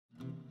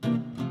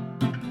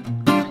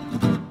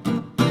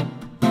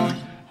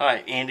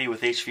Hi, Andy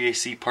with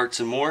HVAC Parts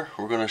and More.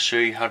 We're going to show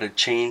you how to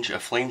change a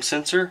flame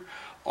sensor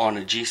on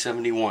a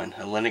G71,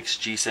 a Lennox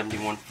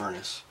G71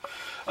 furnace.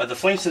 The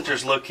flame sensor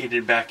is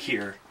located back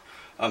here,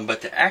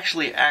 but to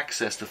actually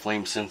access the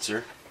flame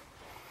sensor,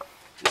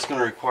 it's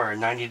going to require a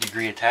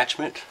 90-degree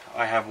attachment.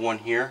 I have one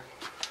here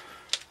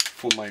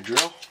for my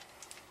drill.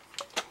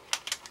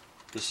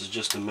 This is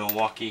just a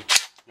Milwaukee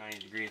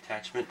 90-degree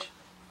attachment.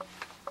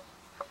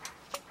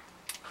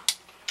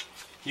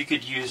 You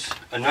could use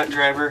a nut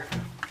driver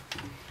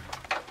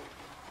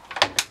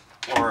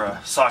or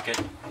a socket,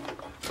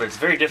 but it's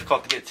very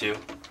difficult to get to.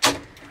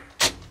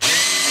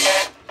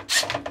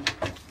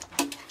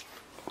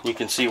 You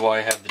can see why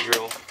I have the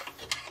drill.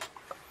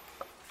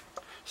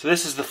 So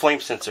this is the flame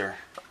sensor.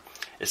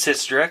 It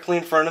sits directly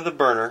in front of the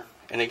burner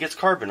and it gets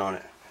carbon on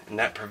it, and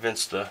that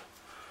prevents the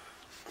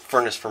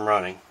furnace from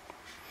running.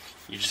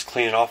 You just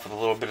clean it off with a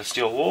little bit of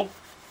steel wool,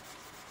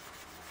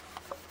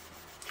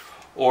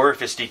 or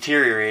if it's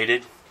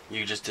deteriorated,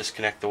 you just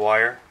disconnect the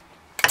wire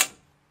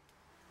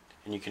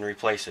and you can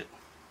replace it.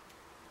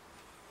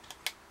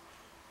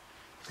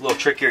 It's a little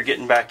trickier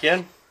getting back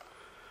in.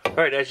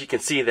 Alright, as you can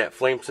see, that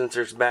flame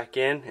sensor's back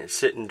in. It's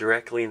sitting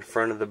directly in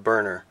front of the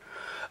burner.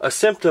 A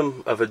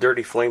symptom of a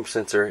dirty flame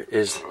sensor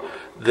is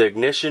the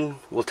ignition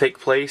will take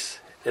place.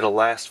 It'll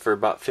last for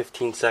about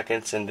 15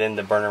 seconds and then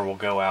the burner will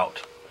go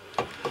out.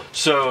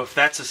 So if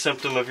that's a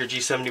symptom of your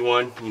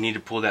G71, you need to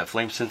pull that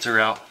flame sensor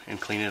out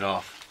and clean it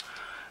off.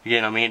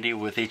 Again, I'm Andy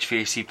with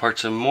HVAC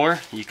Parts and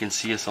More. You can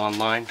see us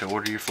online to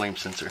order your flame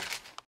sensor.